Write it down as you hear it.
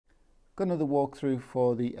Got another walkthrough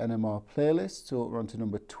for the NMR playlist, so we're on to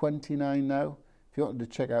number 29 now. If you wanted to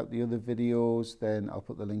check out the other videos, then I'll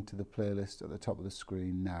put the link to the playlist at the top of the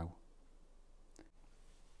screen now.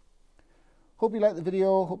 Hope you liked the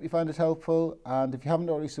video, hope you find it helpful, and if you haven't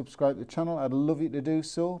already subscribed to the channel, I'd love you to do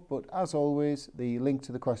so, but as always, the link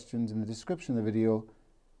to the questions in the description of the video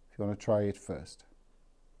if you want to try it first.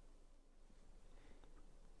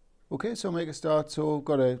 Okay, so make a start. So we've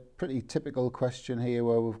got a pretty typical question here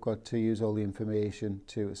where we've got to use all the information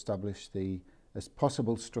to establish the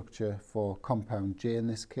possible structure for compound J in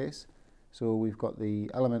this case. So we've got the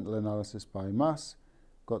elemental analysis by mass,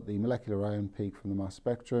 got the molecular ion peak from the mass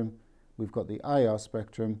spectrum, we've got the IR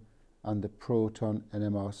spectrum and the proton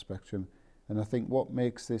NMR spectrum. And I think what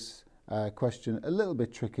makes this question a little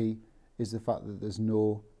bit tricky is the fact that there's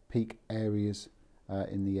no peak areas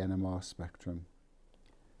in the NMR spectrum.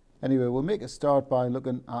 Anyway, we'll make a start by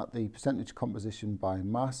looking at the percentage composition by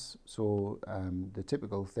mass. So the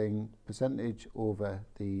typical thing, percentage over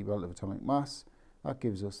the relative atomic mass, that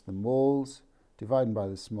gives us the moles, dividing by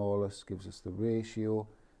the smallest gives us the ratio.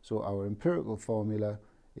 So our empirical formula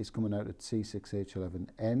is coming out at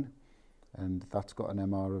C6H11N, and that's got an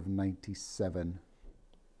MR of 97.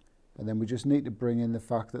 And then we just need to bring in the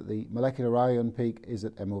fact that the molecular ion peak is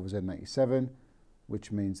at M over Z 97,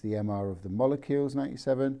 which means the MR of the molecule is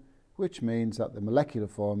 97, which means that the molecular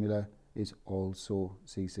formula is also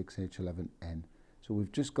C6H11N. So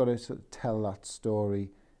we've just got to sort of tell that story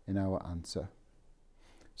in our answer.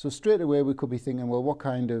 So straight away we could be thinking, well, what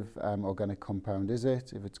kind of organic compound is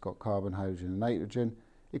it? If it's got carbon, hydrogen and nitrogen,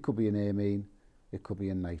 it could be an amine, it could be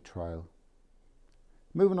a nitrile.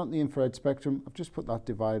 Moving on to the infrared spectrum, I've just put that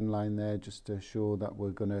dividing line there just to show that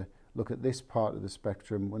we're going to look at this part of the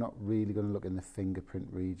spectrum. We're not really going to look in the fingerprint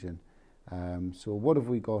region. So what have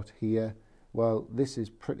we got here? Well, this is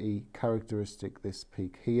pretty characteristic, this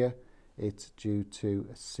peak here. It's due to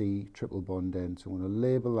a C triple bond end. So I'm going to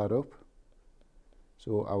label that up.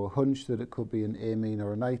 So our hunch that it could be an amine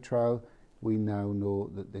or a nitrile, we now know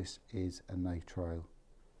that this is a nitrile.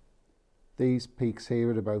 These peaks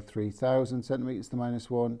here at about 3,000 centimetres to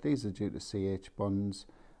 -1, these are due to CH bonds.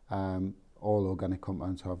 All organic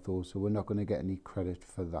compounds have those, so we're not going to get any credit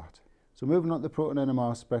for that. So moving on to the proton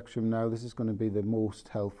NMR spectrum now, this is going to be the most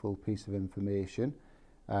helpful piece of information.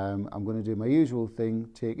 I'm going to do my usual thing,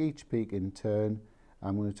 take each peak in turn.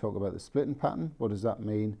 I'm going to talk about the splitting pattern. What does that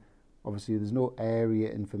mean? Obviously there's no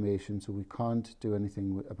area information, so we can't do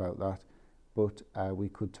anything about that. But we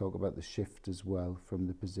could talk about the shift as well from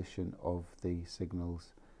the position of the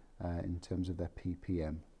signals in terms of their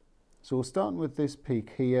ppm. So we're starting with this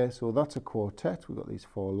peak here. So that's a quartet. We've got these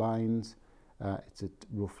 4 lines. It's at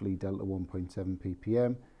roughly delta 1.7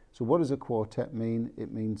 ppm. So what does a quartet mean?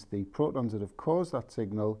 It means the protons that have caused that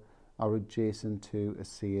signal are adjacent to a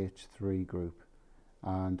CH3 group.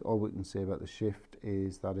 And all we can say about the shift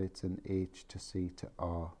is that it's an H to C to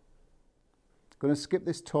R. Going to skip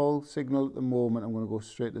this tall signal at the moment. I'm going to go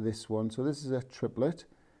straight to this one. So this is a triplet.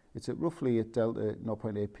 It's at roughly at delta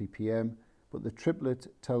 0.8 ppm, but the triplet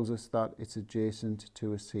tells us that it's adjacent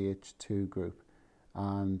to a CH2 group,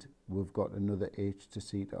 and we've got another H to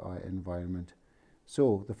C to I environment.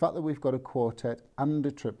 So the fact that we've got a quartet and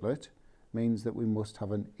a triplet means that we must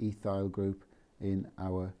have an ethyl group in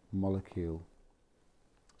our molecule.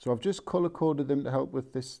 So I've just color-coded them to help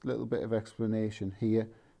with this little bit of explanation here.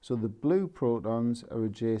 So the blue protons are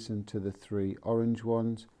adjacent to the 3 orange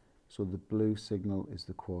ones. So the blue signal is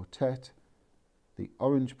the quartet. The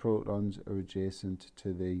orange protons are adjacent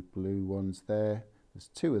to the blue ones there. There's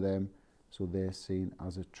 2 of them, so they're seen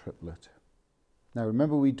as a triplet. Now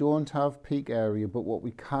remember, we don't have peak area, but what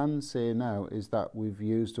we can say now is that we've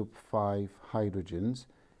used up 5 hydrogens.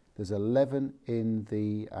 There's 11 in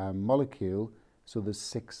the molecule, so there's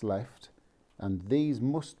 6 left. And these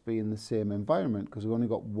must be in the same environment because we've only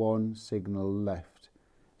got 1 signal left.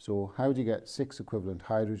 So how do you get 6 equivalent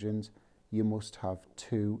hydrogens? You must have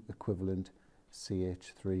 2 equivalent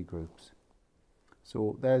CH3 groups.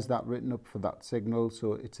 So there's that written up for that signal.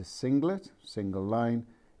 So it's a singlet, single line.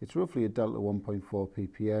 It's roughly a delta 1.4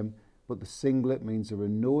 ppm, but the singlet means there are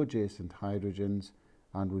no adjacent hydrogens,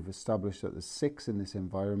 and we've established that there's 6 in this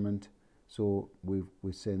environment. So we're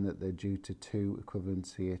saying that they're due to 2 equivalent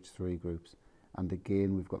CH3 groups. And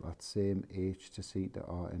again, we've got that same H to C to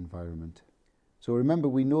R environment. So remember,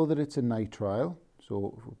 we know that it's a nitrile.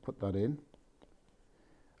 So if we put that in,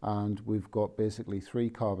 and we've got basically 3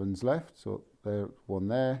 carbons left. So there's 1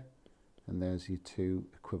 there, and there's your 2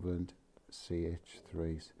 equivalent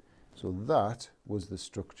CH3s. So that was the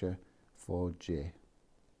structure for J.